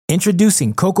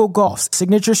Introducing Coco Gauff's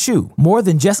signature shoe, more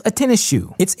than just a tennis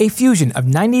shoe. It's a fusion of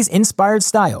 90s-inspired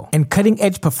style and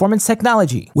cutting-edge performance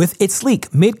technology. With its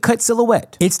sleek mid-cut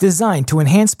silhouette, it's designed to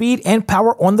enhance speed and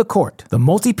power on the court. The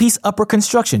multi-piece upper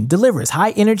construction delivers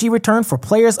high-energy return for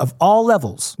players of all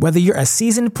levels. Whether you're a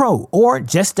seasoned pro or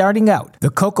just starting out, the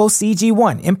Coco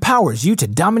CG1 empowers you to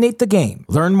dominate the game.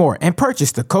 Learn more and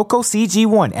purchase the Coco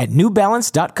CG1 at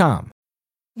NewBalance.com.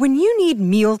 When you need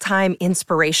mealtime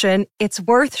inspiration, it's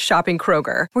worth shopping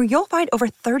Kroger, where you'll find over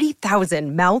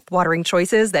 30,000 mouth-watering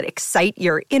choices that excite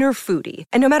your inner foodie.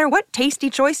 And no matter what tasty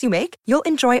choice you make, you'll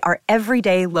enjoy our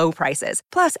everyday low prices,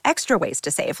 plus extra ways to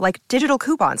save, like digital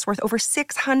coupons worth over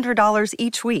 $600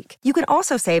 each week. You can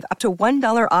also save up to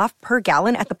 $1 off per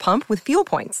gallon at the pump with fuel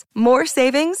points. More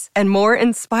savings and more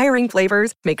inspiring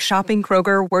flavors make shopping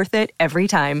Kroger worth it every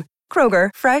time. Kroger,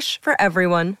 fresh for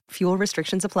everyone. Fuel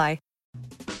restrictions apply.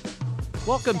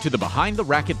 Welcome to the Behind the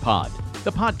Racket Pod,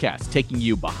 the podcast taking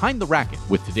you behind the racket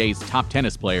with today's top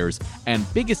tennis players and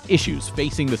biggest issues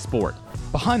facing the sport.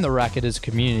 Behind the Racket is a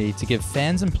community to give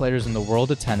fans and players in the world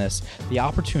of tennis the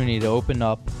opportunity to open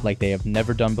up like they have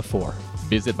never done before.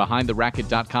 Visit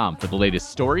BehindTheRacket.com for the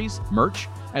latest stories, merch,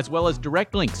 as well as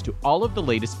direct links to all of the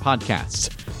latest podcasts.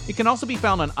 It can also be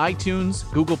found on iTunes,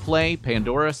 Google Play,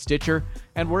 Pandora, Stitcher,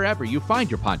 and wherever you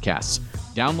find your podcasts.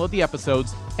 Download the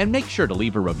episodes and make sure to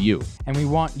leave a review. And we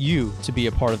want you to be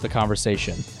a part of the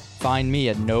conversation. Find me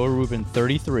at Noah Rubin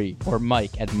 33 or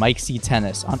Mike at Mike C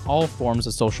Tennis on all forms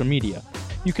of social media.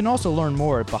 You can also learn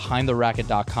more at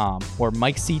BehindTheRacket.com or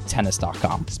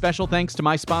MikeCTennis.com. Special thanks to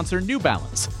my sponsor, New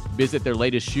Balance. Visit their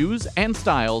latest shoes and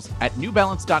styles at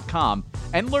NewBalance.com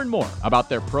and learn more about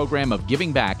their program of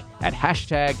giving back at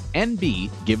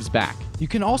 #NBGivesBack. You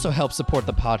can also help support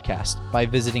the podcast by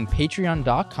visiting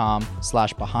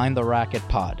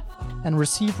patreon.com/BehindTheRacketPod and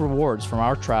receive rewards from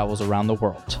our travels around the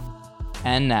world.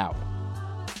 And now,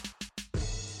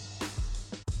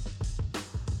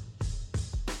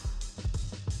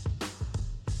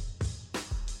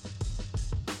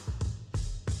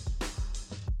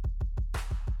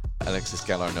 Alexis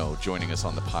Galarneau joining us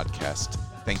on the podcast.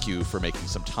 Thank you for making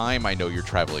some time. I know you're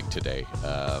traveling today.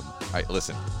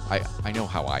 I know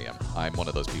how I am. I'm one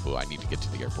of those people, I need to get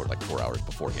to the airport like 4 hours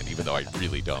beforehand, even though I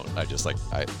really don't. I just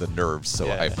the nerves, so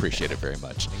I appreciate it very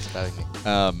much. Thanks for having me.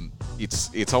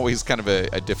 It's always kind of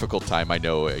a difficult time. I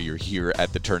know you're here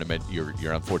at the tournament.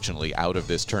 You're unfortunately out of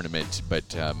this tournament,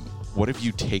 but what have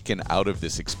you taken out of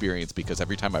this experience? Because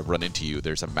every time I run into you,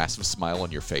 there's a massive smile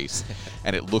on your face,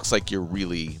 and it looks like you're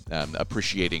really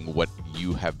appreciating what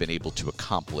you have been able to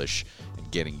accomplish in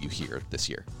getting you here this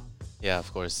year. Yeah,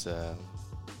 of course.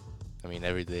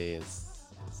 Every day is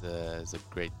a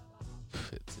great,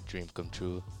 it's a dream come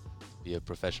true. Be a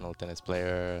professional tennis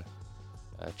player,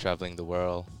 traveling the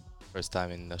world. First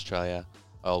time in Australia.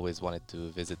 I always wanted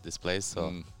to visit this place,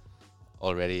 so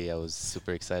already I was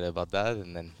super excited about that,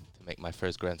 and then to make my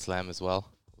first Grand Slam as well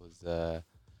was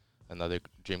another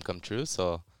dream come true.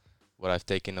 So what I've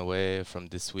taken away from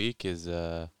this week is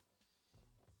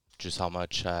just how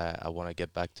much I want to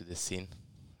get back to this scene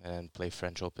and play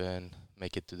French Open,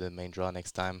 make it to the main draw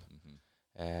next time.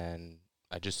 And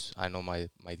I know my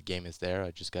game is there.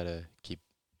 I just got to keep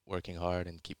working hard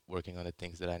and keep working on the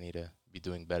things that I need to be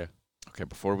doing better. Okay,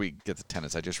 before we get to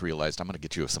tennis, I just realized I'm going to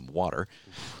get you some water.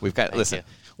 We've got, Thank you.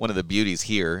 One of the beauties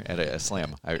here at a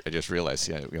slam, I just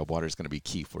realized water is going to be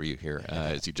key for you here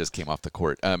as you just came off the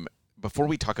court. Before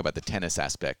we talk about the tennis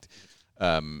aspect,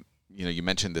 you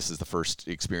mentioned this is the first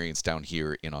experience down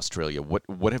here in Australia.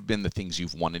 What have been the things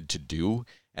you've wanted to do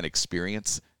and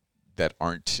experience that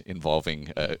aren't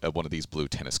involving one of these blue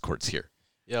tennis courts here?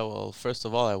 Yeah, well, first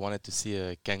of all, I wanted to see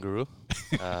a kangaroo,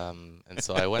 and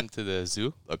so I went to the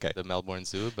zoo, the Melbourne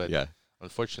Zoo, but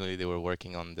unfortunately they were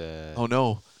working on the on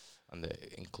the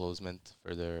enclosement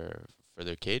for their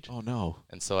cage. Oh no!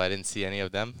 And so I didn't see any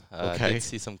of them. I did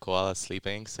see some koalas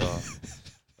sleeping, so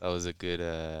that was a good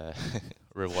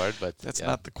reward. But that's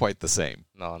not quite the same.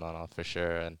 No, for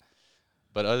sure.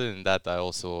 But other than that, I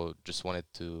also just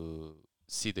wanted to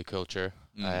see the culture.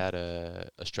 I had a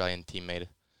Australian teammate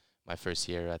my first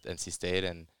year at NC State,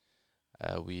 and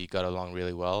we got along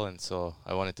really well, and so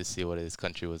I wanted to see what his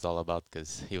country was all about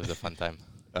because he was a fun time.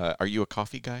 Are you a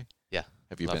coffee guy? Yeah.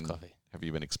 Love coffee. Have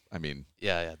you been?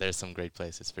 Yeah. There's some great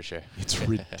places for sure. It's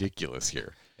ridiculous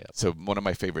here. Yep. So one of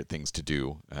my favorite things to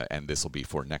do, and this will be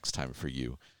for next time for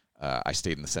you. I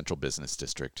stayed in the Central Business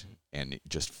District, and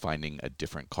just finding a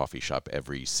different coffee shop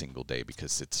every single day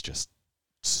because it's just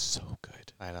so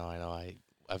good. I know.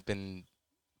 I've been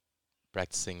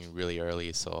practicing really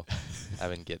early, so I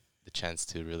haven't get the chance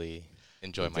to really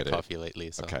enjoy my coffee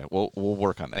lately. So. Okay, we'll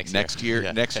work on that next year.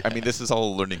 Yeah. I mean, this is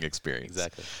all a learning experience.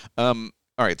 Exactly.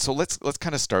 All right, so let's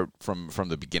kind of start from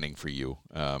the beginning for you.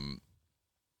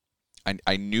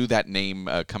 I knew that name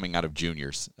coming out of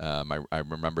juniors. I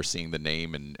remember seeing the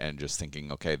name and just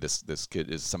thinking, okay, this kid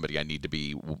is somebody I need to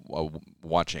be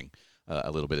watching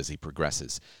a little bit as he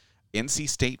progresses. NC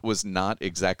State was not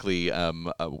exactly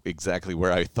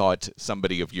where I thought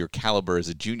somebody of your caliber as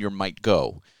a junior might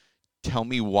go. Tell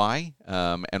me why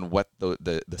and what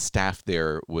the staff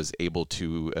there was able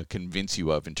to convince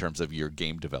you of in terms of your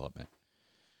game development.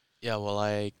 Yeah, well,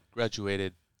 I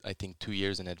graduated, I think, 2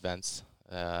 years in advance.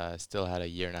 Still had a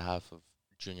year and a half of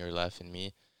junior left in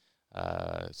me.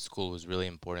 School was really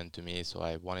important to me, so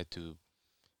I wanted to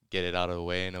get it out of the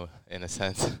way in a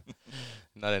sense.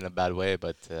 Not in a bad way,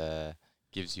 but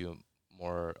gives you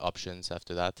more options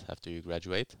after you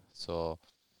graduate. So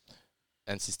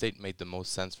NC State made the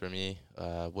most sense for me.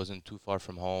 Wasn't too far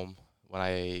from home. When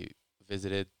I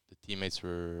visited, the teammates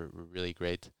were really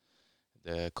great.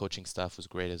 The coaching staff was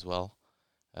great as well.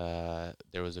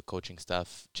 There was a coaching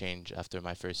staff change after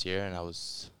my first year, and I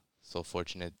was so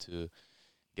fortunate to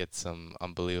get some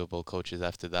unbelievable coaches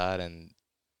after that. And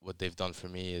what they've done for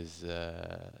me is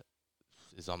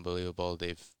unbelievable.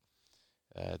 The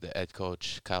head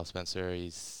coach Kyle Spencer,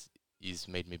 he's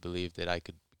made me believe that I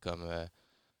could become a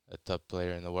top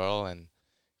player in the world. And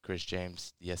Chris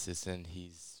James, the assistant,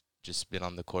 he's just been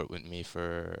on the court with me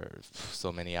for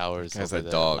so many hours over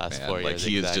the last 4 years. Like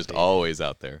he is just always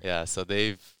out there. Yeah, so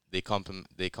they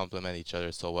complement each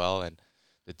other so well, and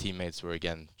the teammates were,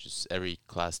 again, just every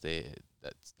class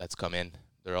that's come in,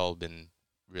 they're all been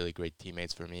really great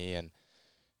teammates for me, and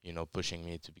pushing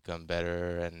me to become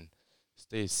better and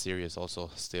stay serious. Also,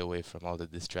 stay away from all the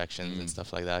distractions and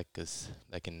stuff like that, because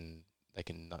that can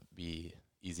not be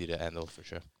easy to handle for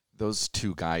sure. Those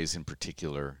two guys in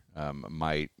particular,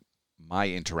 my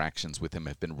interactions with them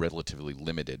have been relatively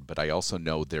limited, but I also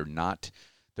know they're not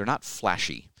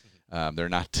flashy. They're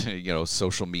not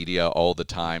social media all the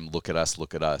time. Look at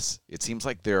us. It seems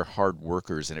like they're hard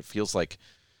workers, and it feels like,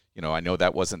 I know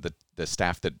that wasn't the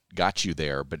staff that got you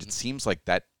there, but it seems like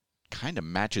that kind of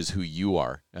matches who you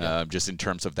are, just in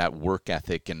terms of that work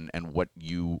ethic and what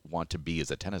you want to be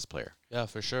as a tennis player. Yeah,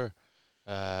 for sure.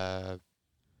 I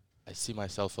see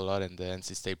myself a lot in the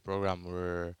NC State program.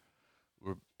 We're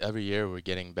every year we're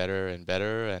getting better and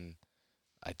better, and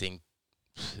I think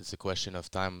it's a question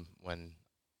of time when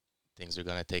things are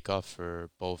gonna take off for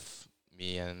both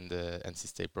me and the NC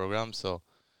State program. So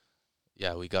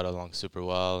yeah, we got along super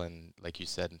well, and like you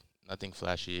said, nothing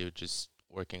flashy, just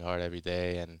working hard every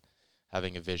day and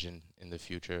having a vision in the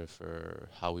future for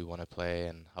how we want to play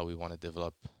and how we want to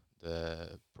develop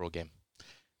the pro game.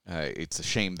 It's a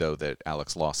shame, though, that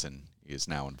Alex Lawson is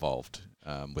now involved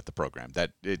with the program.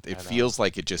 That it feels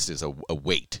like it just is a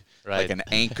weight, right, like an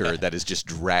anchor that is just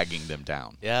dragging them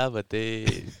down. Yeah, but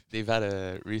they've had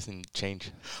a recent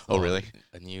change. Oh, really?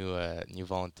 A new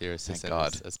volunteer assistant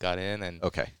has got in, and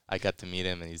okay, I got to meet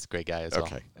him, and he's a great guy as well.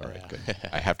 Okay, all right, good.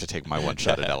 I have to take my one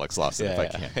shot at Alex Lawson if I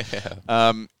can.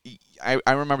 Yeah.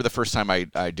 I remember the first time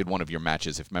I did one of your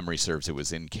matches. If memory serves, it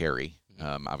was in Cary,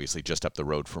 obviously just up the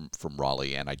road from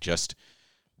Raleigh, and I just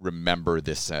remember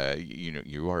this.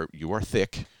 You are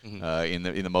thick in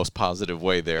the most positive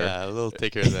way there. Yeah, a little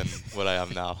thicker than what I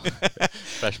am now.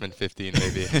 Freshman 15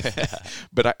 maybe.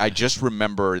 But I just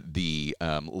remember the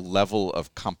level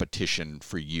of competition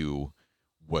for you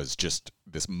was just,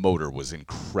 this motor was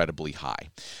incredibly high.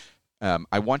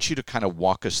 I want you to kind of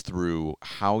walk us through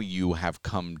how you have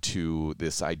come to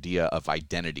this idea of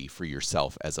identity for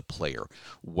yourself as a player,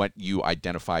 what you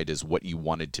identified as what you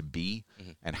wanted to be,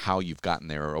 and how you've gotten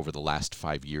there over the last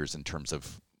 5 years in terms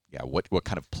of what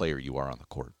kind of player you are on the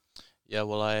court. Yeah,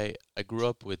 well, I grew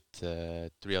up with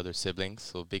 3 other siblings,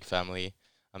 so big family.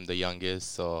 I'm the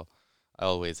youngest, so I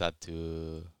always I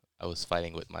was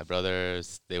fighting with my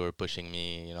brothers. They were pushing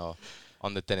me,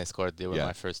 on the tennis court. They were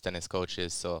my first tennis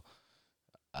coaches, so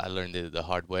I learned it the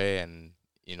hard way, and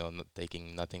not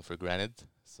taking nothing for granted.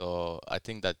 So I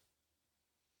think that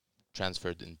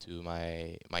transferred into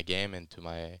my game, into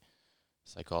my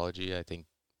psychology. I think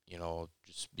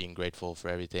just being grateful for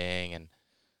everything and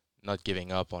not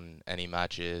giving up on any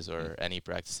matches or any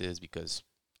practices, because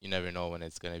you never know when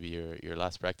it's going to be your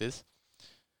last practice.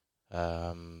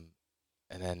 And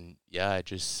then I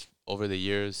just, over the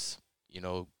years,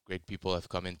 great people have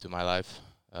come into my life.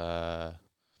 And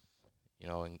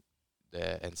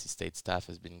the NC State staff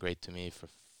has been great to me for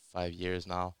 5 years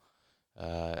now.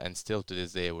 And still to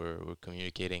this day, we're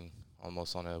communicating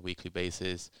almost on a weekly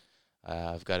basis.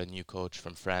 I've got a new coach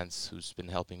from France who's been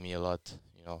helping me a lot,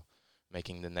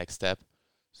 making the next step.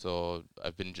 So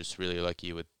I've been just really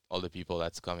lucky with all the people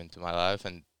that's come into my life,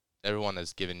 and everyone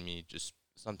has given me just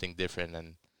something different,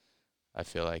 and I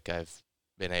feel like I've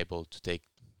been able to take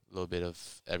a little bit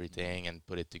of everything and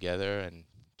put it together and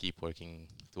keep working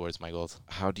towards my goals.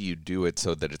 How do you do it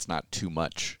so that it's not too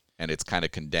much and it's kind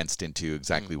of condensed into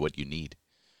exactly what you need?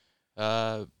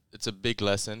 It's a big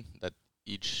lesson that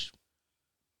each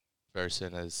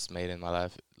person has made in my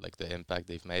life, like the impact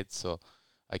they've made. So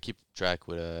I keep track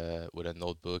with a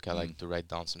notebook. I like to write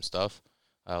down some stuff.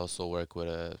 I also work with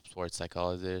a sports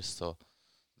psychologist, so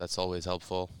that's always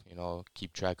helpful.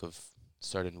 Keep track of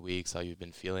certain weeks, how you've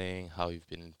been feeling, how you've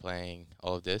been playing,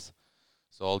 all of this.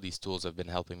 So all these tools have been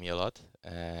helping me a lot,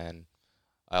 and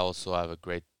I also have a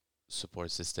great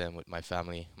support system with my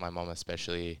family. My mom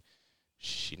especially,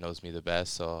 she knows me the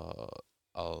best, so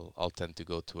I'll tend to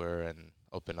go to her and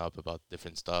open up about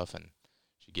different stuff, and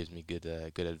she gives me good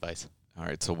advice. All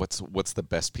right. So what's the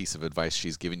best piece of advice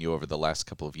she's given you over the last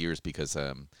couple of years? Because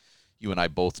you and I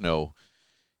both know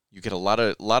you get a lot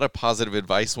of positive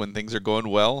advice when things are going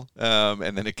well,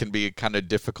 and then it can be kind of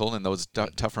difficult in those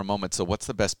tougher moments. So what's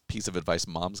the best piece of advice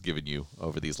Mom's given you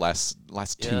over these last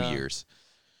 2 years?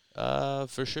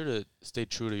 For sure to stay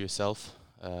true to yourself,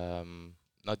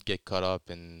 not get caught up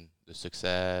in the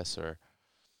success or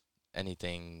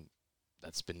anything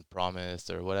that's been promised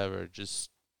or whatever. Just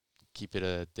keep it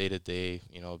a day-to-day,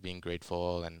 being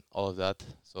grateful and all of that.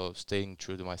 So staying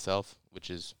true to myself, which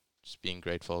is just being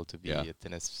grateful to be a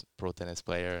pro tennis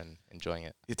player and enjoying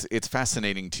it. It's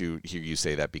fascinating to hear you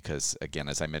say that because, again,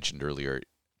 as I mentioned earlier,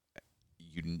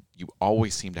 you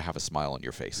always seem to have a smile on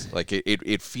your face. Like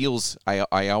it feels,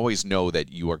 I always know that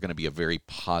you are going to be a very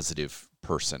positive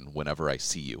person whenever I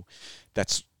see you.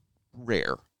 That's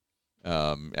rare.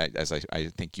 As I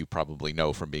think you probably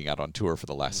know from being out on tour for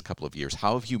the last couple of years.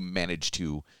 How have you managed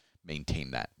to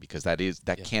maintain that? Because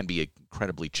that can be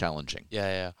incredibly challenging.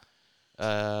 Yeah.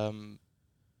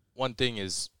 One thing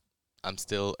is I'm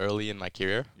still early in my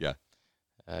career. Yeah.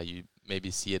 You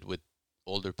maybe see it with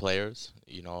older players,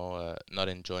 not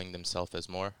enjoying themselves as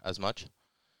much.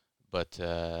 But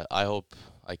I hope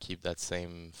I keep that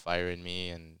same fire in me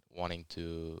and wanting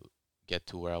to get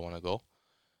to where I want to go.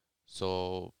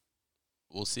 So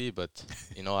we'll see, but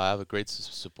I have a great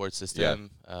support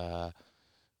system.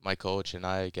 My coach and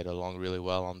I get along really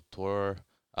well on tour.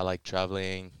 I like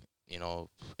traveling,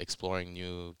 exploring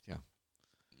new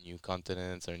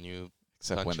continents or new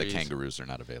Except countries. when the kangaroos are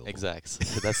not available. Exactly.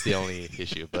 That's the only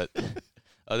issue. But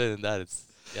other than that,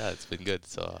 it's been good.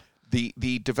 So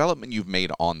the development you've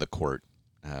made on the court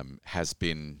has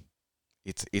been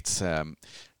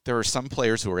there are some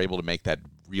players who are able to make that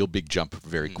real big jump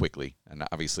very quickly, and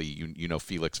obviously you know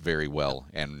Felix very well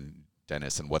and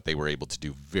Dennis and what they were able to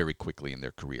do very quickly in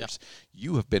their careers.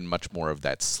 You have been much more of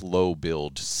that slow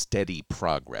build, steady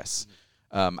progress.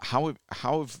 How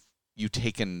have you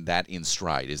taken that in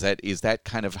stride? Is that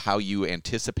kind of how you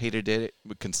anticipated it,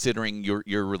 considering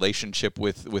your relationship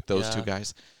with those two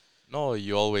guys? No,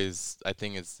 I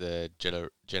think it's the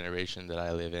generation that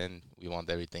I live in. We want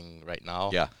everything right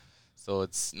now. Yeah. So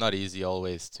it's not easy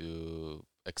always to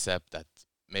accept that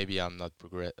maybe I'm not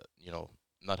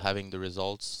not having the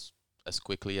results as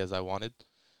quickly as I wanted.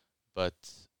 But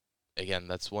again,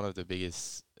 that's one of the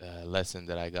biggest lessons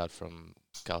that I got from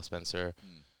Kyle Spencer.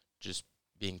 Just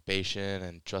being patient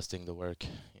and trusting the work.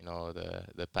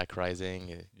 The pack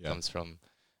rising comes from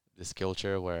this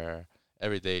culture where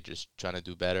every day just trying to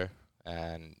do better,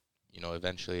 and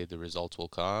eventually the results will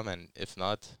come. And if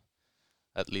not,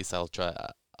 at least I'll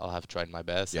have tried my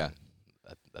best. Yeah.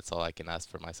 That's all I can ask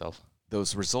for myself.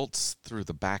 Those results through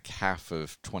the back half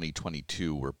of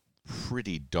 2022 were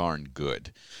pretty darn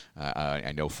good.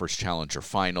 I know first challenger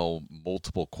final,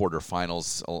 multiple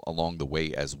quarterfinals along the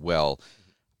way as well.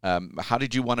 How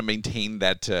did you want to maintain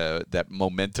that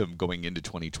momentum going into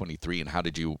 2023, and how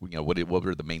did what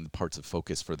were the main parts of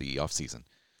focus for the off season?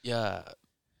 Yeah,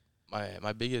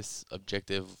 my biggest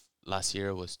objective last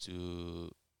year was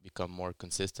to become more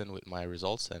consistent with my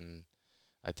results, and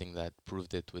I think that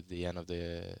proved it with the end of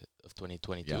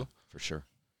 2022. Yeah, for sure.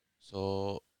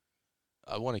 So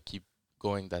I want to keep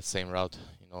going that same route,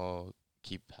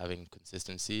 keep having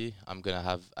consistency. I'm going to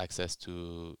have access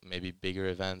to maybe bigger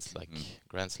events like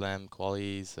Grand Slam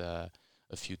qualies, a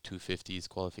few 250s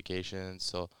qualifications.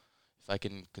 So if I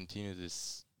can continue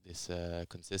this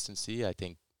consistency, I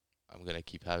think I'm going to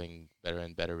keep having better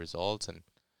and better results. And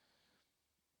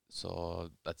so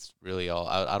that's really all.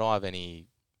 I don't have any,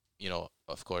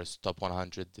 of course, top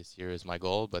 100 this year is my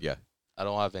goal, but I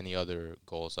don't have any other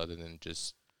goals other than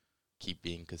just keep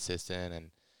being consistent and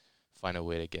find a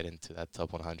way to get into that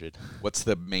top 100. What's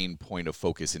the main point of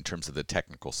focus in terms of the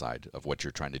technical side of what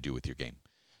you're trying to do with your game?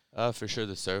 For sure,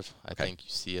 the serve. I think you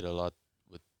see it a lot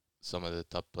with some of the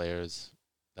top players.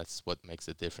 That's what makes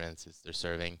the difference, is their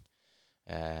serving.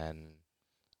 And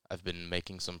I've been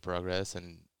making some progress,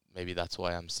 and maybe that's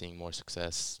why I'm seeing more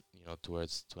success,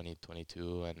 towards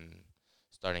 2022 and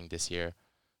starting this year.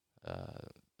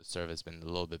 The serve has been a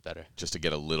little bit better. Just to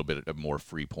get a little bit of more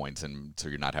free points, and so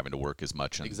you're not having to work as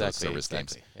much in those service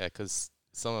games. Yeah, because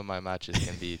some of my matches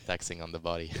can be taxing on the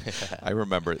body. I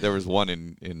remember there was one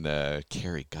in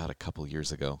Kerry, a couple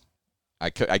years ago.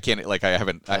 I've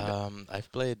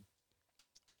played.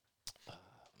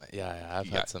 I've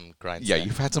had some grind. Yeah,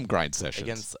 you've had some grind sessions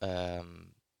against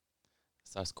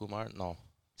Sasikumar. No,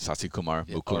 Sasikumar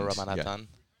Mukund. Or Ramanathan.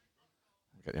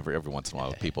 Yeah. Every once in a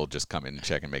while, people just come in and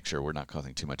check and make sure we're not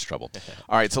causing too much trouble.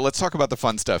 All right, so let's talk about the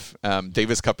fun stuff.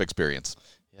 Davis Cup experience.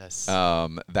 Yes.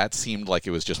 That seemed like it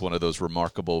was just one of those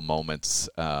remarkable moments.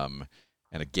 And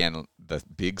again, the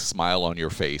big smile on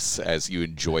your face as you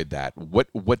enjoyed that.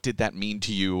 What did that mean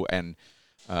to you? And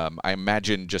I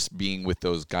imagine just being with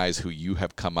those guys who you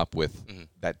have come up with,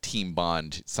 that team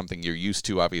bond, something you're used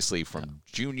to, obviously, from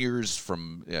juniors,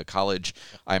 from college.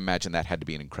 I imagine that had to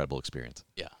be an incredible experience.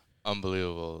 Yeah.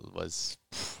 Unbelievable. It was,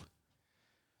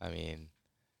 I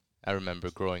remember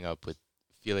growing up with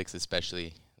Felix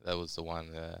especially. That was the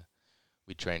one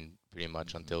we trained pretty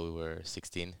much until we were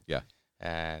 16. Yeah.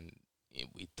 And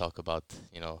we talk about,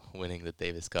 winning the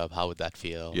Davis Cup. How would that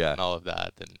feel? Yeah. And all of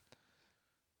that. And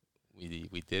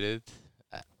we did it.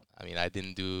 I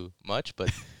didn't do much,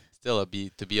 but still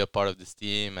to be a part of this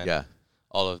team and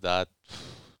all of that,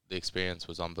 the experience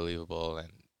was unbelievable.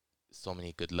 And so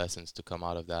many good lessons to come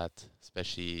out of that,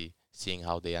 especially seeing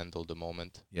how they handled the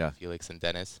moment. Yeah. Felix and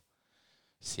Dennis,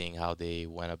 seeing how they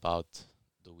went about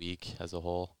the week as a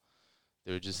whole.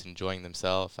 They were just enjoying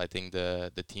themselves. I think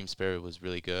the team spirit was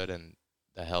really good, and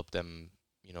that helped them,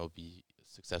 be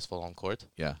successful on court.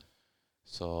 Yeah.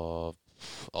 So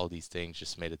all these things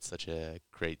just made it such a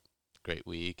great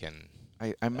week. And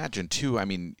I imagine too,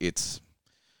 it's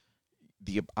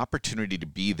the opportunity to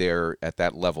be there at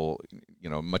that level,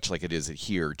 much like it is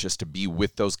here, just to be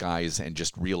with those guys and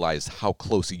just realize how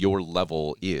close your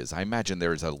level is. I imagine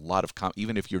there's a lot of,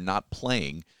 even if you're not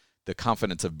playing, the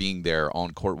confidence of being there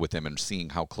on court with them and seeing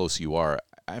how close you are,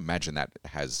 I imagine that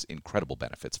has incredible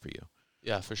benefits for you.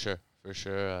 Yeah, for sure. For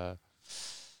sure.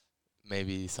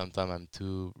 Maybe sometimes I'm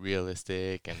too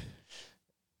realistic and,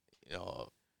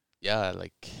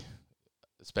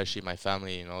 especially my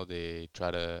family, they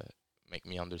try to make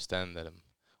me understand that I'm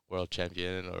world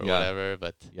champion or whatever,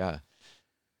 but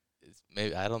it's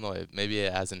maybe, I don't know, maybe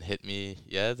it hasn't hit me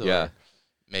yet, or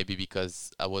maybe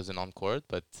because I wasn't on court,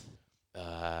 but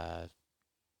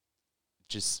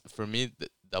just for me,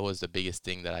 that was the biggest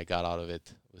thing that I got out of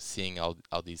it, was seeing how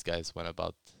these guys went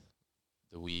about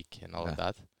the week and all of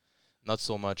that. Not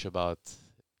so much about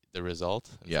the result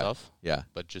and stuff,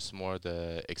 but just more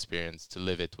the experience to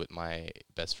live it with my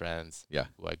best friends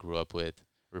who I grew up with,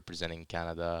 representing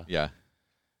Canada. I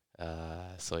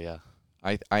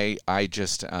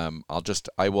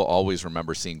will always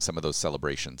remember seeing some of those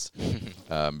celebrations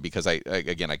because I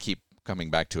keep coming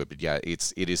back to it, but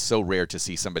it is so rare to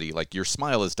see somebody, like, your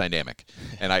smile is dynamic.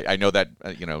 And I know that,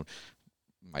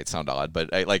 might sound odd, but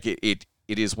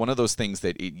it is one of those things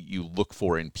that you look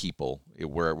for in people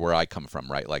where I come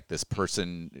from, right? Like, this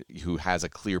person who has a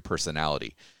clear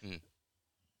personality,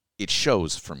 it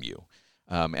shows from you.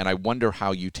 And I wonder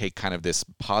how you take kind of this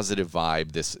positive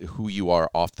vibe, this who you are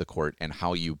off the court, and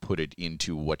how you put it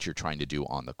into what you're trying to do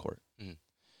on the court.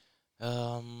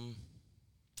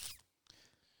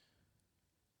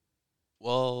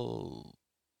 Well,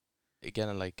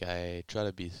 again, like, I try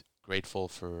to be grateful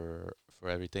for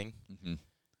everything.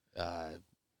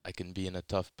 I can be in a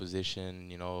tough position,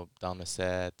 down a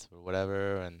set or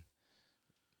whatever, and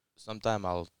sometimes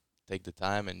I'll take the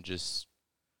time and just,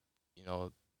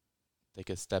 take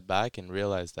a step back and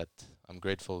realize that I'm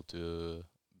grateful to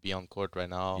be on court right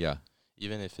now. Yeah.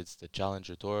 Even if it's the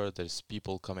Challenger Tour, there's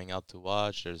people coming out to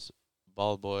watch, there's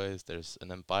ball boys, there's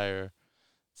an umpire.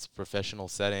 It's a professional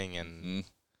setting, and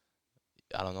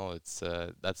I don't know, it's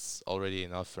that's already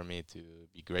enough for me to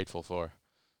be grateful for.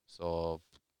 So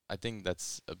I think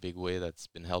that's a big way that's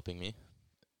been helping me.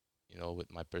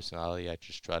 With my personality, I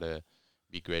just try to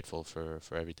be grateful for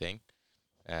everything.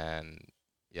 And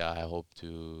I hope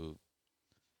to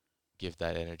give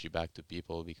that energy back to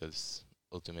people, because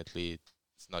ultimately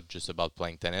it's not just about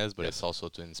playing tennis, but it's also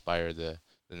to inspire the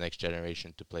next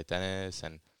generation to play tennis,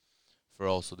 and for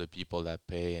also the people that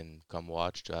pay and come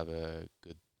watch to have a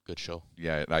good show.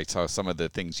 Yeah, I saw some of the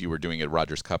things you were doing at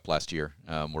Rogers Cup last year,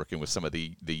 working with some of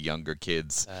the younger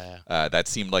kids. That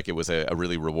seemed like it was a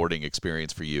really rewarding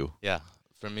experience for you. Yeah,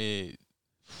 for me,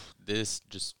 this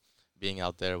just being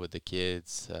out there with the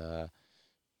kids,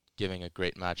 giving a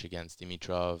great match against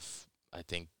Dimitrov, I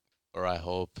think, or I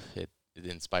hope it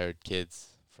inspired kids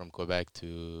from Quebec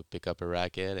to pick up a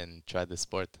racket and try the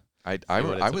sport. I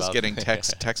what it's was about. getting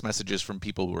text messages from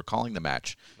people who were calling the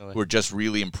match, No way. who were just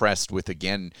really impressed with,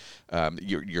 again,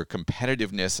 your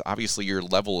competitiveness. Obviously, your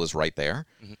level is right there,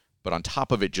 but on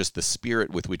top of it, just the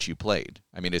spirit with which you played.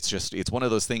 I mean, it's one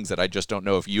of those things that I just don't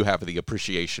know if you have the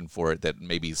appreciation for it that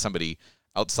maybe somebody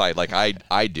outside like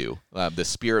I do. The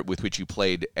spirit with which you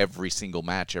played every single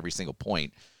match, every single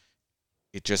point.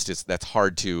 It just is. That's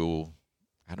hard to.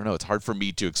 I don't know. It's hard for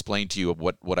me to explain to you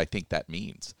what I think that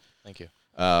means. Thank you.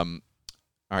 All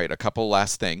right, a couple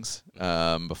last things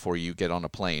before you get on a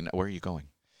plane. Where are you going?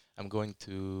 I'm going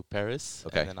to Paris,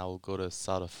 Okay. and then I will go to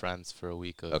south of France for a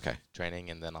week of Okay. training,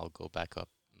 and then I'll go back up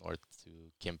north to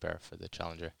Quimper for the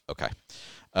Challenger. Okay.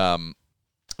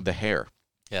 The hair.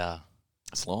 Yeah,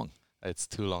 It's long. it's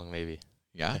too long maybe.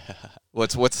 Yeah.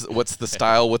 What's the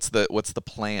style? What's the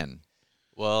plan?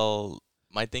 Well,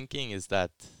 my thinking is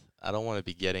that I don't want to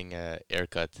be getting a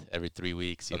haircut every 3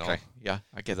 weeks, you know. Yeah,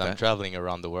 I get Because I'm that. traveling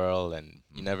around the world, and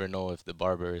you never know if the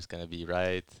barber is going to be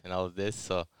right and all of this.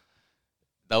 So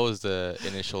that was the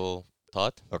initial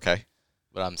thought, Okay.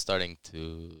 but I'm starting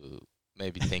to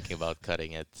maybe thinking about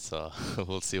cutting it. So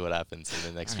we'll see what happens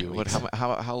in the next few weeks.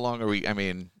 How long are we? I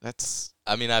mean, that's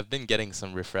I mean, I've been getting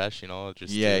some refresh, you know,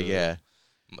 just yeah.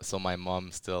 So my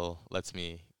mom still lets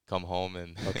me come home,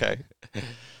 and Okay.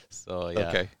 so yeah.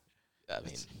 Okay. I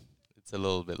mean, it's a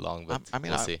little bit long, but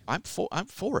we'll see. I'm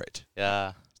for it.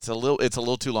 Yeah, It's a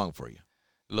little too long for you.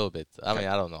 a little bit. I Okay. mean,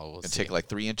 I don't know. We'll And see. take like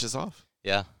 3 inches off.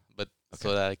 Yeah, but Okay.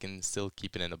 so that I can still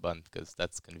keep it in a bun because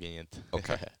that's convenient.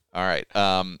 Okay. All right.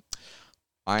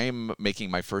 I'm making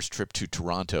my first trip to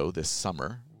Toronto this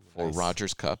summer for Nice.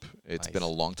 Rogers Cup. It's been a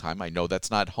Nice. long time. I know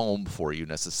that's not home for you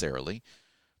necessarily,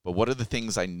 but what are the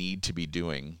things I need to be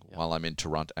doing while I'm in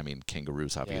Toronto? I mean,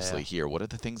 Kangaroos obviously here. What are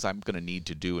the things I'm going to need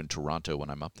to do in Toronto when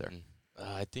I'm up there?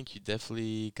 I think you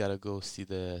definitely gotta go see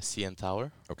the CN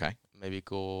Tower. Okay. Maybe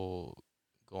go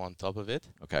on top of it.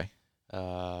 Okay.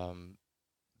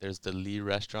 There's the Lee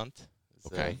restaurant. It's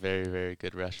Okay. a very, very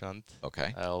good restaurant.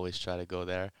 Okay. I always try to go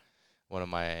there. One of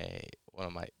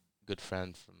my good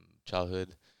friends from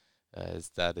childhood, his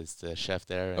dad is the chef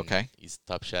there. And Okay. he's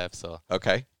top chef, so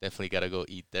Okay. definitely gotta go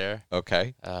eat there.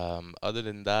 Okay. Other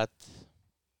than that,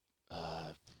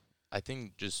 I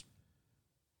think just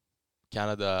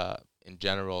Canada in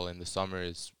general in the summer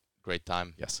is great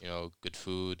time. Yes. You know, good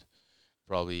food.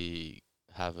 Probably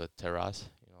have a terrace.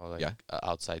 You know, like Yeah.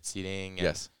 outside seating. And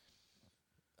Yes.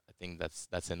 I think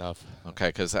that's enough. Okay,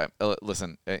 because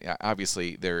listen,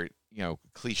 obviously there,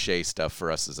 cliche stuff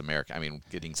for us as American. I mean,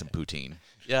 getting some poutine.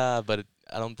 Yeah, but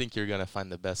I don't think you're gonna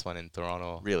find the best one in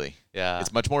Toronto. Really, Yeah.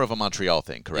 it's much more of a Montreal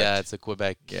thing, correct? Yeah, it's a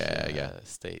Quebec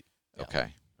state. Yeah.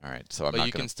 Okay, all right. So I'm But not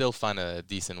you gonna. can still find a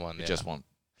decent one. It Yeah. just won't.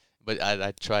 But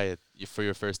I'd try it for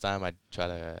your first time. I'd try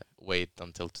to wait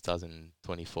until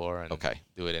 2024 and Okay.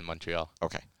 do it in Montreal.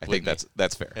 Okay, I With think me.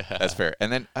 that's fair. That's fair.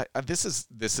 And then this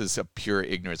is a pure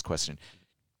ignorance question.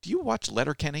 Do you watch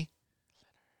Letterkenny?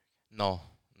 No.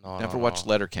 Never watched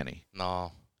Letterkenny.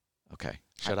 No. Okay.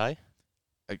 Should I?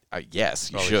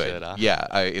 Yes, you Probably should. should, huh?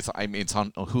 Yeah, it's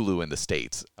on Hulu in the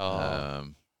States.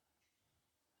 Oh.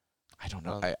 I don't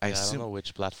know. Well, I yeah, assume I don't know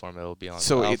which platform it will be on.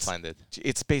 So but I'll it's- find it.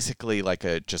 it's basically like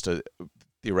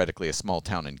theoretically a small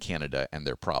town in Canada and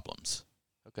their problems.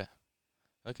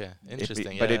 Okay.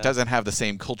 Interesting. But yeah. it doesn't have the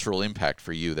same cultural impact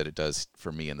for you that it does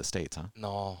for me in the States, huh?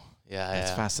 No. Yeah. That's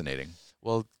yeah. fascinating.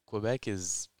 Well, Quebec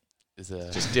is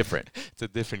a Just different. it's a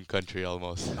different country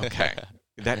almost. Okay.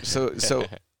 That so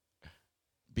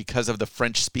because of the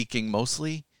French speaking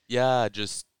mostly? Yeah,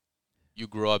 just you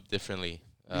grow up differently.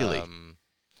 Really?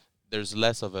 There's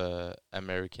less of a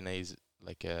American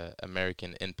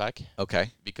impact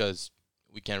Okay. because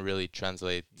we can't really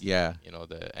translate, Yeah.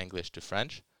 the English to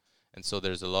French, and so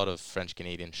there's a lot of French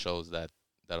Canadian shows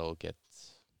that'll get,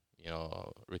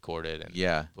 recorded and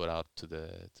Yeah. put out to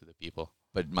the people.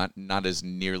 But not as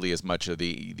nearly as much of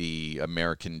the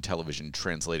American television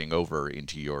translating over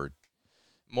into your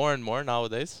More and more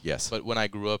nowadays. yes. But when I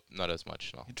grew up, not as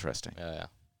much. No. Interesting. Yeah.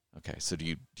 Okay. So do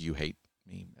you hate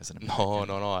me as an American?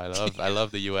 No. I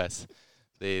love the U.S.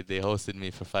 They hosted me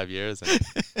for 5 years, and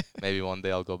maybe one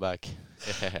day I'll go back.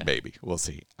 Maybe. We'll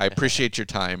see. I appreciate your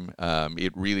time.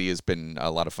 It really has been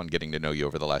a lot of fun getting to know you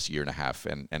over the last year and a half.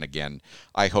 And again,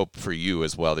 I hope for you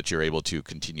as well that you're able to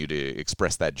continue to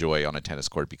express that joy on a tennis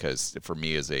court, because for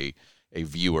me as a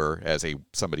viewer, as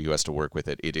somebody who has to work with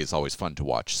it, it is always fun to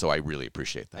watch. So I really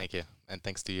appreciate that. Thank you. And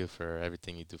thanks to you for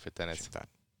everything you do for tennis.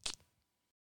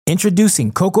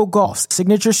 Introducing Coco Gauff's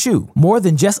signature shoe. More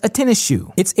than just a tennis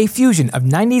shoe, it's a fusion of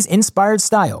 90s inspired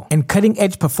style and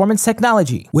cutting-edge performance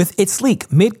technology. With its sleek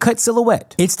mid-cut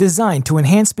silhouette, it's designed to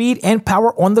enhance speed and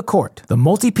power on the court. The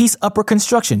multi-piece upper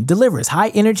construction delivers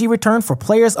high-energy return for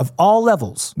players of all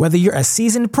levels. Whether you're a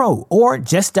seasoned pro or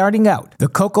just starting out, the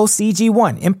Coco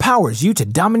CG1 empowers you to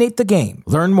dominate the game.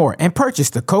 Learn more and purchase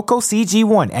the Coco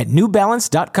CG1 at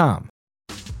newbalance.com.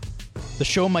 The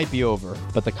show might be over,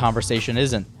 but the conversation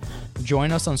isn't.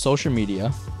 Join us on social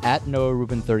media at Noah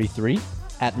Rubin 33,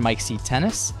 at Mike C.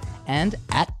 Tennis, and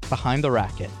at Behind the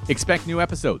Racket. Expect new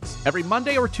episodes every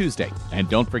Monday or Tuesday. And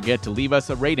don't forget to leave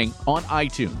us a rating on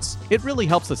iTunes. It really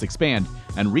helps us expand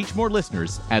and reach more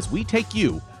listeners as we take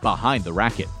you behind the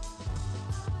racket.